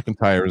 Drew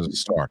McIntyre is a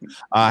star.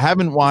 I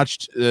haven't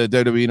watched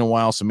WWE in a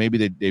while, so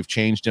maybe they've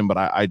changed him, but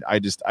I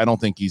don't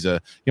think he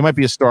might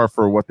be a star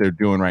for what they're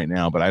doing right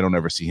now, but I don't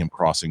ever see him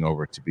crossing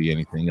over to be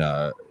anything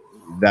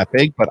that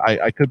big, but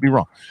I could be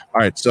wrong. All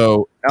right,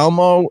 so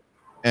Elmo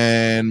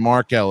and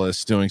Mark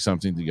Ellis doing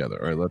something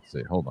together. All right, let's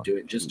see. Hold on.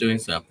 Just doing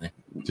something.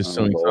 Just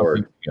doing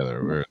something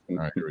together. All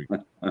right, here we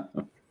go.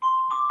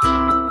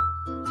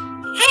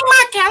 Hey,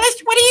 Mark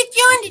Ellis, what are you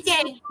doing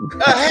today?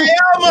 Hey,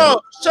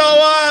 Elmo. So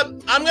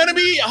I'm going to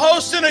be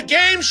hosting a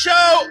game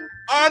show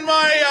on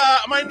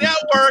my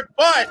network,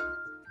 but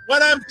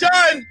when I'm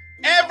done,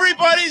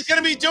 everybody's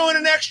going to be doing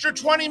an extra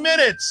 20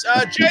 minutes.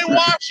 Jay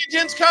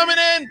Washington's coming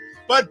in,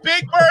 but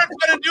Big Bird's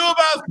going to do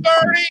about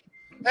 30.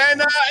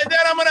 And then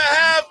I'm going to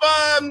have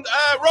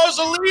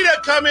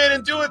Rosalita come in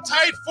and do a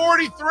tight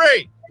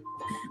 43.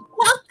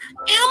 Well,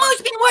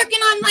 Elmo's been working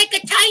on like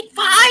a tight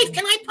 5.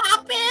 Can I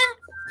pop in?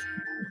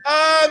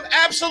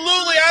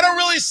 Absolutely. I don't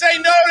really say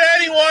no to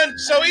anyone.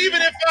 So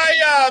even if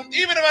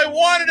I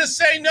wanted to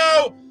say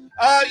no,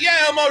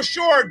 yeah, Elmo,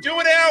 sure, do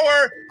an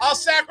hour. I'll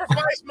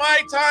sacrifice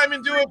my time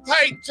and do it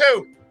tight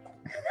too.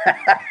 I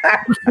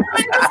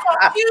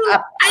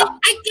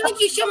thank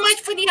you so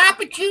much for the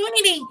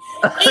opportunity.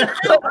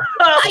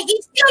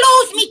 He still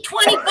owes me $20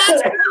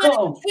 for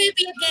one of the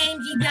trivia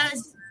games he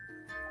does.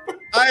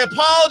 I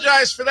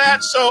apologize for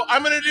that. So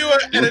I'm going to do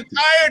an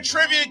entire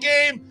trivia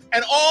game,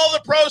 and all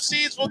the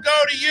proceeds will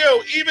go to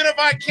you, even if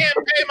I can't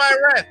pay my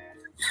rent.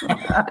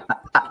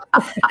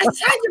 That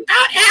sounds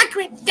about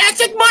accurate. That's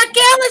it, Mark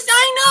Ellis.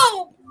 I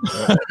know.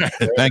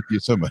 Thank you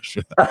so much.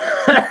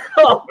 I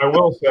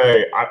will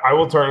say, I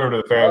will turn it over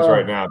to the fans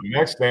right now. The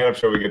next stand-up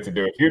show we get to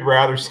do, if you'd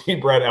rather see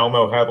Brett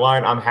Elmo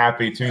headline, I'm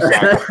happy to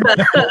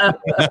sacrifice.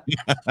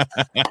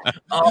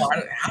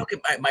 How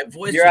can my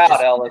voice You're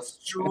out, Ellis.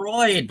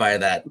 Destroyed by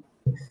that?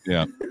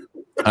 Yeah.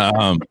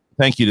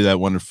 Thank you to that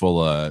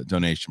wonderful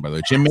donation, by the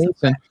way. Jim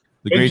Mason.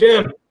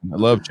 Jim. I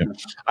love Jim.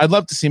 I'd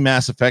love to see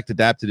Mass Effect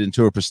adapted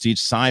into a prestige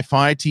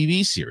sci-fi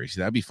TV series.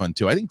 That'd be fun,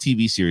 too. I think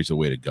TV series are the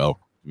way to go,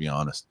 to be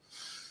honest.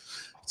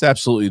 It's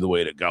absolutely the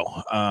way to go.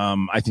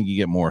 I think you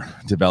get more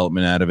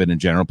development out of it in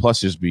general.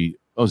 Plus, there's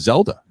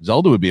Zelda.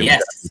 Zelda would be a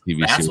yes. TV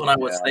That's series. what I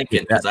was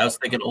thinking, because I was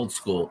thinking old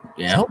school.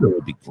 Yeah, Zelda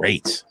would be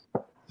great.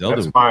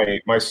 That's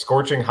my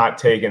scorching hot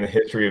take in the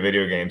history of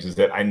video games is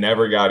that I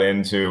never got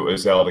into a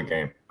Zelda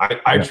game.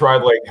 I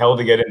tried like hell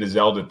to get into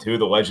Zelda 2,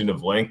 The Legend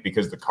of Link,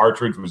 because the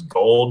cartridge was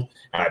gold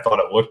and I thought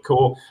it looked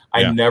cool.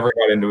 I never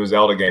got into a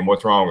Zelda game.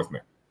 What's wrong with me?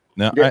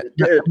 No,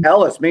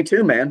 Ellis, me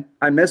too, man.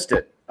 I missed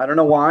it. I don't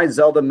know why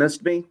Zelda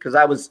missed me, because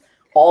I was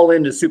all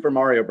into Super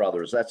Mario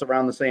Brothers. That's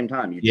around the same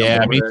time. Me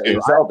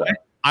too. Zelda.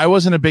 I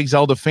wasn't a big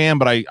Zelda fan,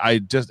 but I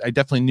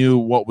definitely knew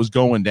what was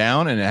going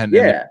down, and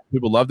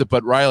people loved it.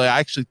 But Riley, I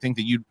actually think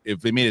that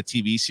if they made a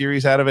TV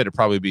series out of it, it'd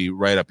probably be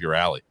right up your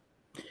alley.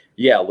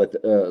 Yeah, with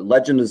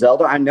Legend of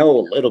Zelda, I know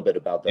a little bit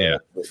about the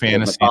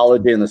fantasy,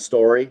 mythology and the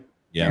story.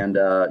 Yeah, and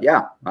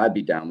I'd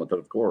be down with it,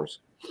 of course.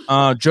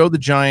 Joe the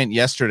Giant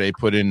yesterday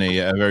put in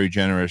a very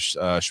generous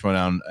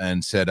showdown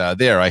and said,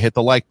 there, I hit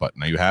the like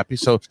button. Are you happy?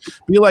 So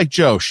be like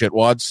Joe,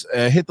 shitwads.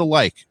 Hit the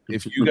like.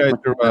 If you guys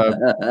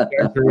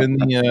are in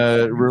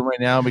the room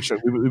right now, make sure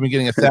we've been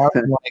getting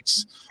 1,000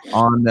 likes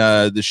on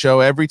the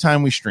show every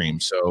time we stream.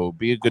 So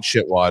be a good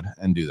shitwad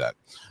and do that.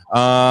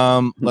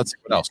 Let's see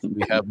what else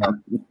we have.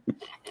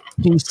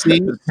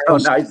 PC. So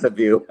nice of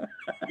you.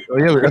 Oh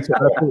yeah, that's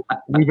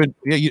we've been.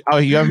 Yeah,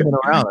 you haven't been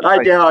around.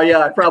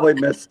 I probably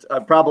missed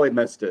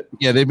it.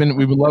 Yeah, we've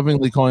been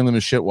lovingly calling them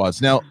as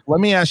shitwads. Now, let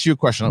me ask you a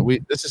question.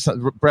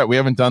 Brett. We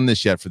haven't done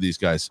this yet for these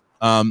guys.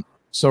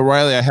 So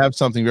Riley, I have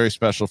something very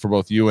special for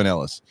both you and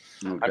Ellis.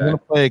 Okay. I'm going to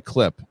play a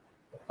clip,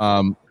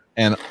 and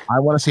I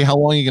want to see how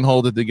long you can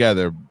hold it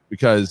together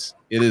because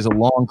it is a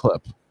long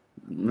clip.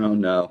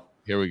 No.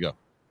 Here we go.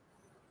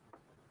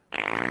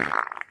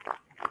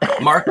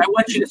 Mark, I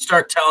want you to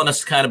start telling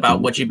us kind of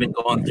about what you've been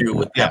going through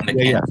with having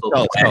to cancel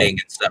the wedding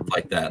and stuff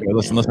like that. Okay,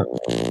 listen. You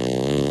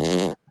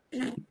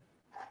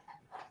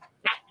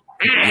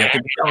have to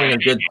be telling a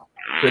good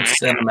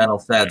sentimental,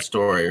 sad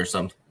story or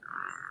something.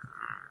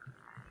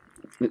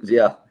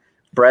 Yeah.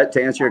 Brett,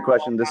 to answer your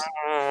question,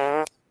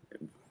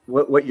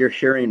 what you're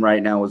hearing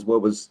right now is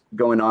what was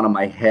going on in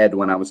my head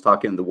when I was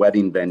talking to the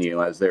wedding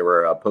venue as they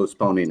were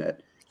postponing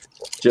it.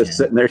 Just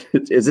sitting there.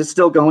 Is it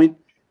still going?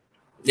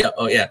 Yeah.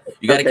 Oh, yeah.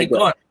 You got to keep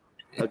going.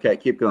 Okay,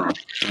 keep going.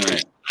 All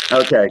right.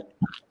 Okay.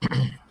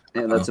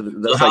 And that's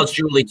so how's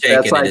Julie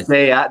taking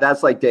it?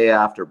 That's like day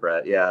after,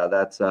 Brett. Yeah,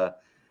 that's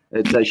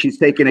it's she's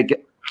taking it.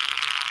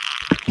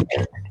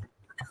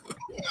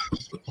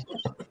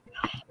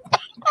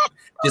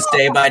 Just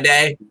day by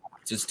day.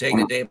 Just take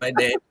it day by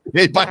day.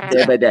 Day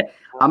by day.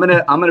 I'm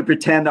gonna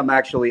pretend I'm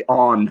actually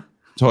on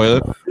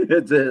toilet.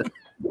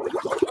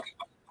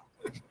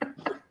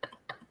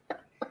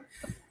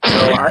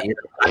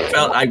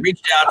 I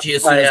reached out to you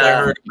as soon as I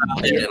heard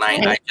about it, and I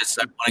want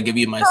to give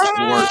you my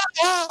support.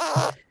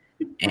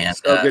 And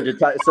so good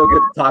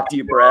to talk to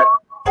you, Brett.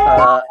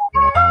 Oh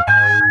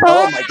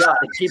my God,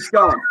 it keeps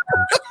going.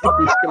 I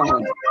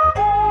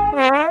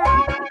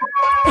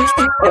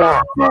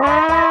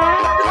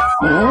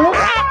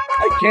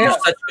can't. You're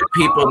such good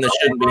people, and this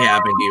shouldn't be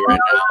happening to you right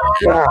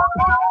now.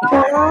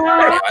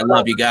 I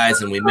love you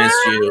guys, and we miss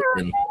you.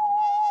 And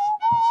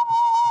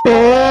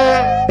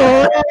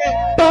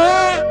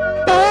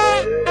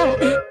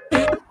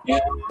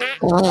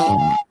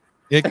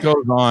It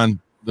goes on.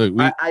 Look,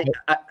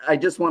 I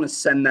just want to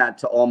send that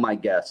to all my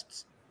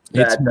guests.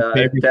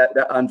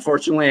 That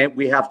unfortunately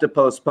we have to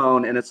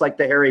postpone, and it's like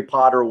the Harry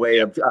Potter way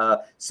of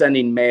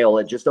sending mail.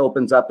 It just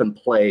opens up and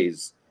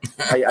plays.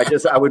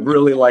 I would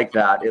really like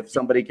that if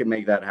somebody can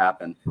make that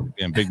happen.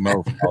 Yeah, Big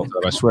Mo.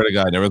 I swear to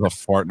God, never the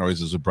fart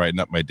noises would brighten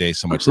up my day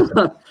so much.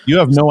 You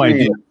have no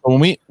idea.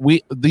 When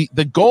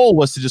the goal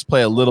was to just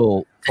play a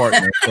little fart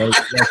noise.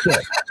 That's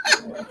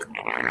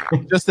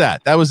it. Just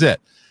that. That was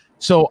it.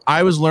 So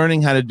I was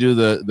learning how to do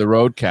the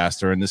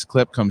Rodecaster, and this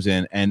clip comes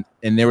in, and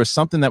there was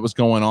something that was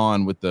going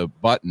on with the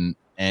button,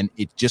 and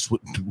it just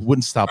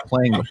wouldn't stop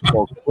playing the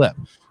whole clip.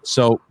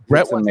 So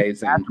Brett went to the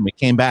bathroom, he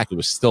came back, it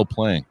was still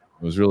playing.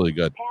 It was really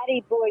good.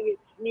 Patty boy,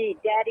 it's me.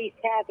 Daddy's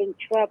having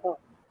trouble.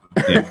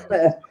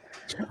 Yeah.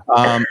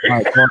 All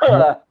right,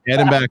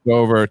 heading back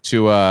over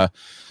to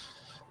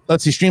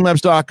let's see,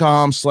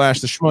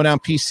 streamlabs.com/the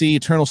Schmodown PC,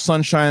 Eternal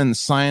Sunshine and the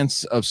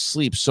Science of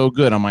Sleep. So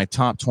good on my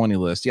top 20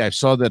 list. Yeah, I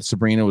saw that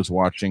Sabrina was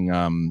watching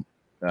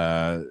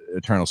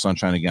Eternal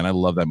Sunshine again. I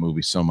love that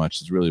movie so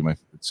much. It's really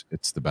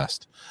it's the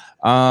best.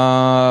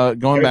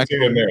 Going back,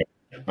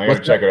 I gotta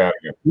check it out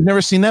again. You've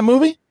never seen that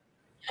movie?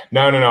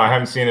 No. I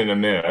haven't seen it in a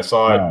minute. I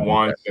saw it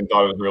once and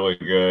thought it was really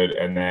good,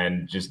 and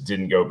then just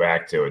didn't go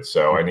back to it.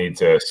 So I need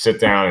to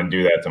sit down and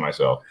do that to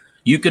myself.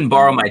 You can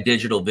borrow my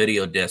digital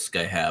video disc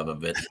I have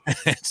of it.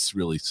 It's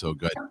really so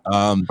good.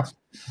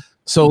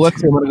 So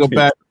let's see. I'm going to go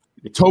back.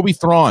 Toby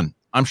Thrawn.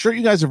 I'm sure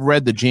you guys have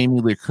read the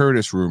Jamie Lee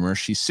Curtis rumor.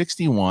 She's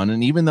 61,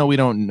 and even though we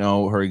don't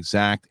know her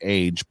exact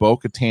age,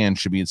 Bo-Katan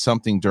should be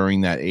something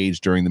during that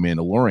age during The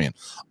Mandalorian.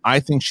 I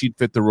think she'd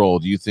fit the role.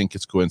 Do you think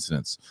it's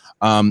coincidence?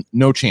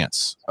 No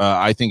chance.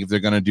 I think if they're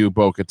going to do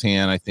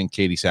Bo-Katan, I think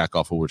Katie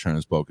Sackhoff will return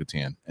as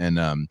Bo-Katan,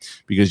 and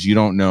because you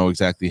don't know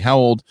exactly how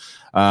old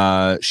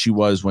she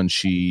was when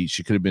she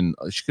could have been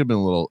a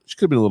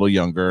little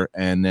younger,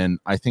 and then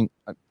I think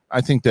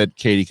that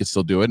Katie could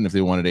still do it, and if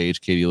they wanted to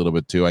age Katie a little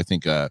bit too, I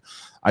think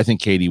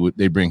Katie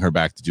they bring her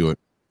back to do it.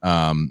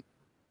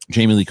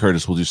 Jamie Lee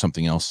Curtis will do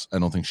something else. I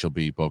don't think she'll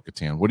be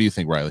Bo-Katan. What do you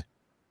think, Riley?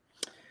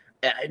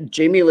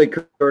 Jamie Lee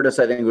Curtis,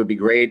 I think, would be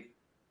great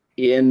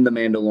in The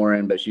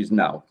Mandalorian, but she's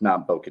not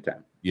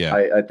Bo-Katan. Yeah,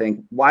 I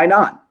think why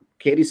not?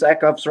 Katie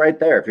Sackhoff's right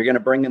there. If you're going to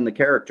bring in the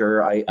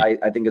character, I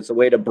think it's a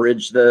way to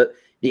bridge the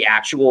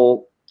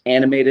actual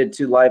animated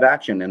to live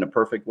action in a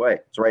perfect way.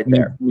 It's right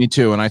there. Me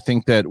too. And I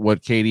think that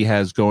what Katie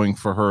has going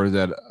for her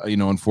that,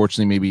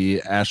 unfortunately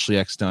maybe Ashley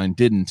Eckstein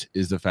didn't,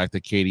 is the fact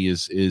that Katie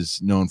is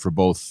known for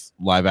both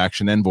live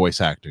action and voice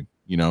acting,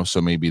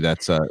 so maybe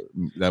that's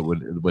that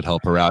would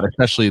help her out,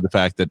 especially the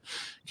fact that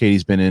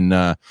Katie's been in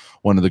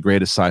one of the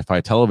greatest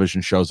sci-fi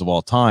television shows of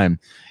all time.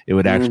 It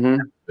would actually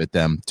benefit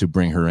them to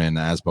bring her in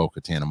as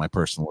Bo-Katan, in my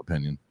personal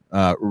opinion.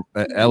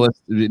 Ellis,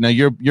 now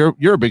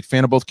you're a big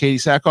fan of both Katie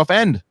Sackhoff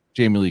and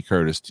Jamie Lee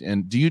Curtis,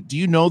 and do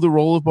you know the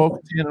role of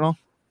Bo-Katan at all?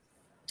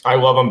 I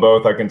love them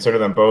both. I consider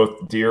them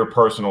both dear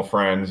personal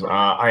friends.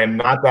 I am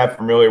not that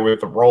familiar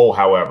with the role,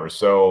 however,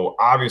 so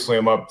obviously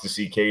I'm up to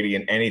see Katie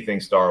in anything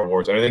Star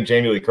Wars, and I think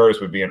Jamie Lee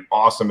Curtis would be an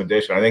awesome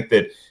addition. I think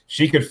that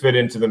she could fit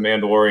into the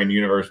Mandalorian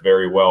universe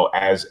very well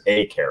as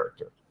a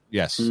character.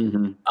 Yes.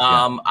 Mm-hmm.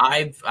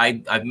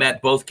 I've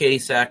met both Katie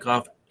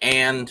Sackhoff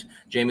and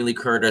Jamie Lee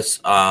Curtis.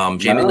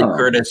 Jamie Lee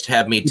Curtis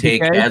had me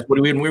take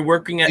when we were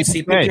working at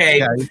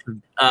CPK.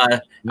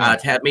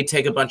 Had me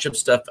take a bunch of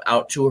stuff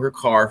out to her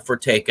car for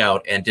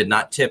takeout and did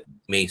not tip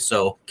me.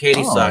 So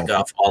Katie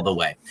Sackhoff all the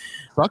way.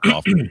 Suck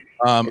off.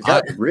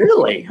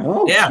 Really?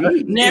 Oh, yeah,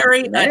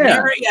 nary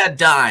a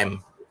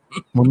dime.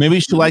 Well, maybe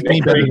she liked me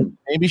better.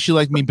 Maybe she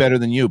liked me better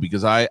than you,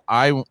 because I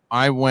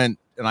went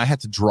and I had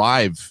to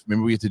drive.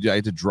 Remember, I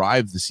had to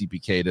drive the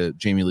CPK to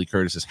Jamie Lee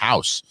Curtis's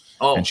house.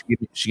 Oh, and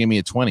she gave me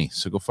a 20.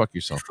 So go fuck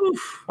yourself.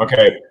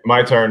 Okay,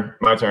 my turn.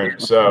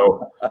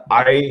 So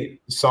I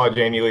saw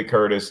Jamie Lee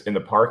Curtis in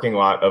the parking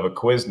lot of a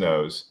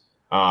Quiznos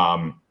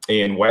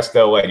in West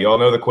LA. You all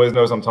know the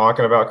Quiznos I'm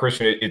talking about,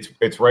 Christian?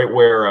 It's right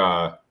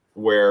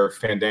where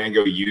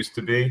Fandango used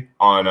to be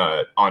on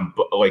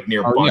like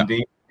near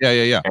Bundy.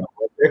 Yeah. And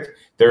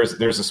there's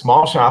a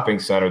small shopping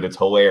center that's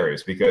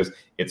hilarious because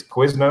it's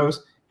Quiznos,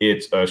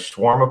 it's a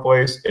shawarma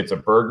place, it's a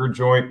burger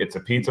joint, it's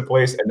a pizza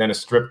place, and then a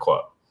strip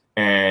club.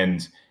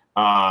 And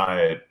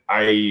I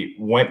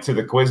went to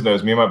the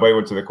Quiznos. Me and my buddy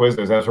went to the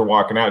Quiznos. As we're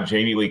walking out,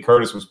 Jamie Lee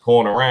Curtis was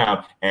pulling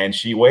around, and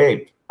she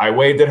waved. I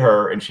waved at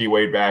her, and she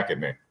waved back at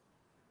me.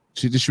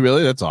 Did she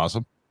really? That's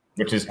awesome.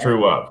 Which is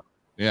true love.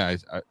 Yeah,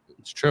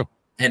 it's true.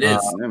 It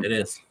is. It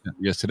is.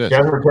 Yes, it is. She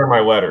hasn't returned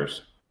my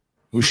letters.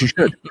 Well, she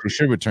should. She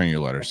should return your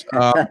letters.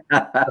 I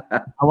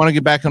want to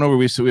get back on over.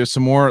 We have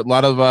some more. A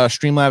lot of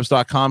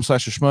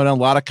streamlabs.com/Schmodown. A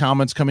lot of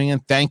comments coming in.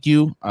 Thank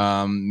you.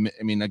 I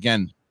mean,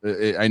 again,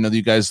 I know that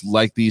you guys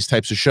like these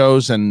types of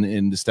shows,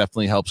 and this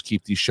definitely helps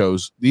keep these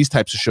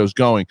types of shows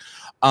going.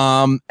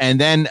 And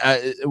then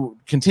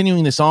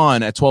continuing this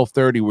on at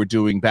 12:30, we're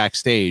doing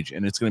backstage,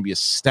 and it's going to be a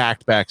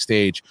stacked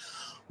backstage.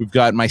 We've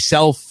got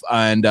myself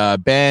and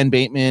Ben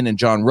Bateman and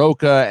John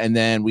Roca, and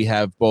then we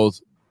have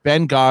both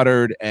Ben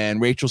Goddard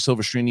and Rachel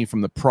Silvestrini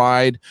from the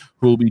Pride,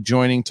 who will be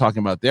joining, talking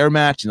about their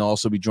match, and they'll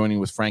also be joining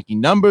with Frankie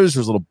Numbers.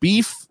 There's a little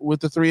beef with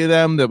the three of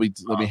them. They'll be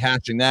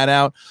hatching that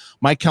out.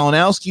 Mike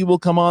Kalinowski will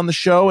come on the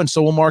show, and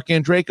so will Mark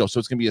Andreyko. So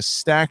it's going to be a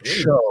stacked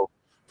show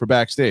for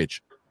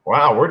Backstage.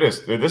 Wow, this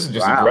is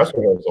just a dress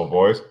rehearsal,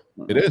 boys.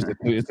 It is.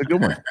 It's a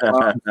good one.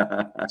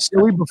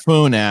 Silly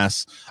Buffoon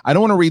asks, I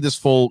don't want to read this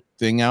full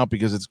thing out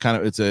because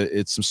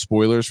it's some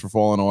spoilers for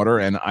Fallen Order,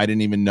 and I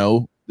didn't even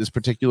know this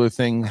particular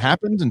thing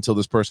happened until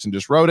this person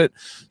just wrote it.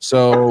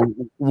 So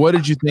what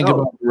did you think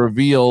about the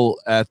reveal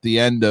at the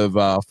end of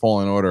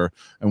Fallen Order,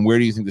 and where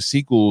do you think the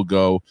sequel will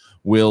go?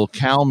 Will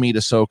Cal meet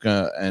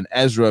Ahsoka and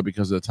Ezra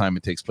because of the time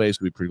it takes place?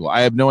 Will be pretty cool.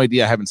 I have no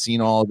idea. I haven't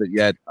seen all of it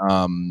yet.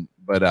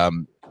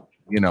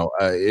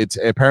 It's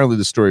apparently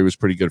the story was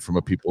pretty good from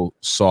what people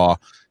saw.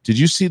 Did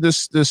you see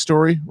this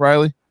story,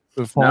 Riley?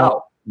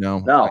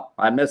 No,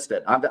 I missed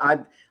it.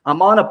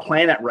 I'm on a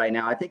planet right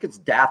now. I think it's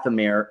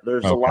Dathomir.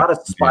 There's a lot of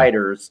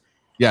spiders.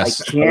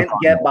 Yes, I can't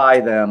get by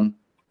them.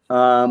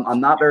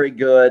 I'm not very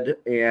good,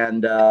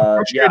 and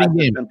I've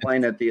been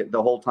playing it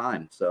the whole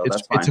time. So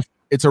that's fine.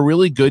 It's a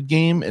really good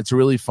game. It's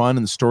really fun,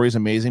 and the story is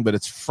amazing, but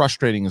it's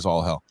frustrating as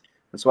all hell.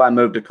 That's why I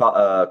moved to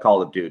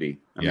Call of Duty.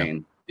 I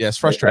mean, it's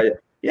frustrating.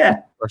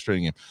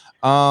 Frustrating game.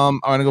 I'm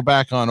gonna go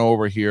back on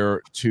over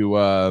here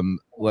to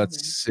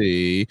let's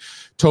see.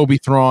 Toby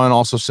Thrawn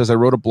also says, I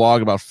wrote a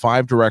blog about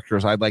 5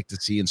 directors I'd like to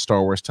see in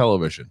Star Wars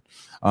television,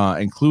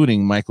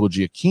 including Michael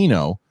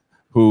Giacchino,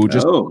 who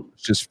just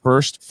his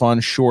first fun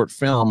short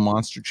film,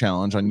 Monster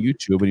Challenge, on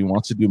YouTube, and he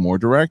wants to do more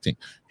directing.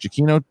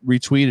 Giacchino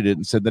retweeted it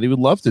and said that he would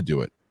love to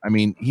do it. I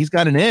mean, he's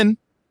got an in.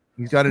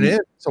 He's got it in,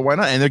 so why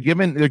not? And they're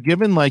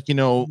given like,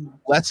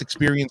 less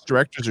experienced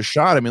directors a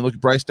shot. I mean, look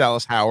at Bryce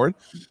Dallas Howard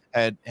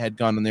had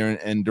gone in there and